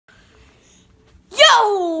Yo,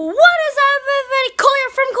 what is up, everybody? Cole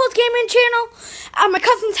here from Cole's Gaming Channel at my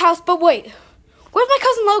cousin's house. But wait, where's my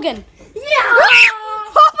cousin Logan? Yeah!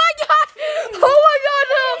 Oh my god! Oh my god!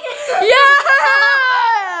 No. Yeah!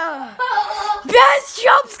 Best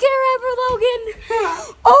jump scare ever, Logan!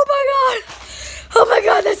 Oh my god! Oh my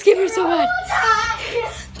god, that scared me so bad.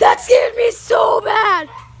 That scared me so bad.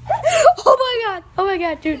 Oh my god! Oh my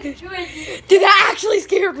god, dude! Dude, that actually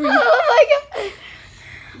scared me. Oh my god!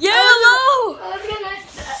 Yellow!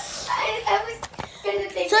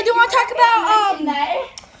 So do you want to talk about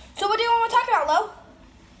So what do you want to talk about, Lo?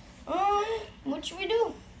 What should we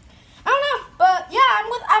do? I don't know, but yeah, I'm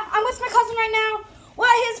with my cousin right now. We're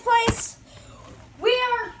at his place. We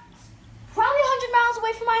are probably 100 miles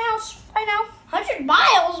away from my house right now. 100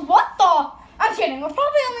 miles? What the? I'm kidding. We're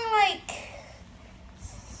probably only like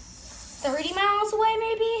 30 miles away,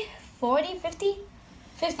 maybe 40, 50,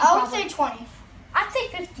 50. I would say 20. I'd say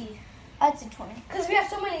 50. I'd say 20. Because we have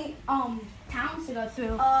so many towns to go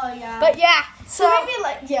through. Oh, yeah. But yeah, so maybe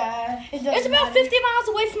like, yeah. it's about 50 miles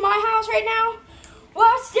away from my house right now.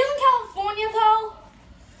 We're still in California though.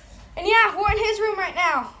 And yeah, we're in his room right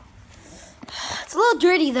now. It's a little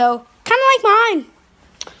dirty though. Kind of like mine.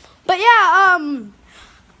 But yeah,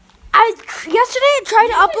 yesterday I tried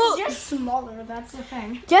to upload. It's just smaller, that's the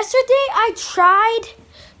thing. Yesterday I tried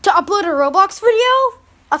to upload a Roblox video,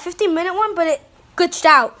 a 15-minute one, but it glitched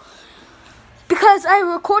out. Because I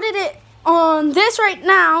recorded it on this right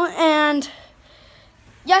now and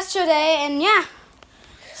yesterday, and yeah.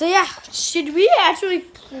 So yeah, should we actually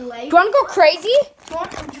play? Do you want to go crazy? Do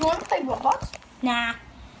you want to play Roblox? Nah.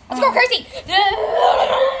 Let's go crazy.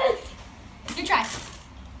 Good try.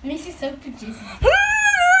 Makes you so confusing.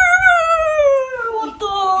 What the?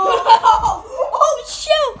 Oh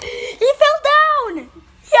shoot! He fell down.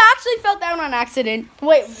 He actually fell down on accident.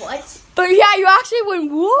 Wait, what? But yeah, you actually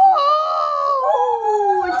went whoa.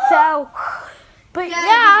 So, but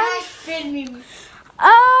yeah.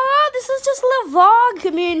 This is just a little vlog. I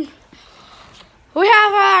mean, we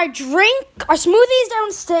have our drink, our smoothies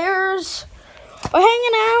downstairs. We're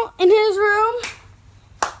hanging out in his room.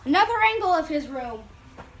 Another angle of his room.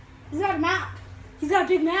 He's got a map. He's got a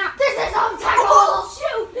big map. This is obstacle! Oh,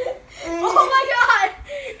 shoot. Oh, my God.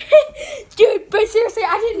 Dude, but seriously,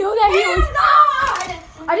 I didn't know that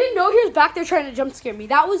I didn't know he was back there trying to jump scare me.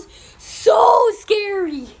 That was so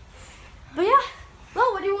scary. But yeah.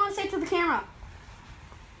 Well, what do you want to say to the camera?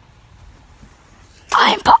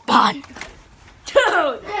 I'm Pokemon.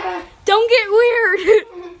 Dude, don't get weird.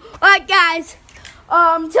 Alright, guys.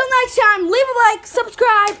 Till next time, leave a like,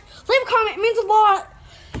 subscribe, leave a comment. It means a lot.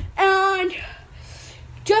 And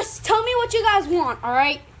just tell me what you guys want,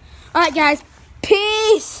 alright? Alright, guys.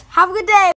 Peace. Have a good day.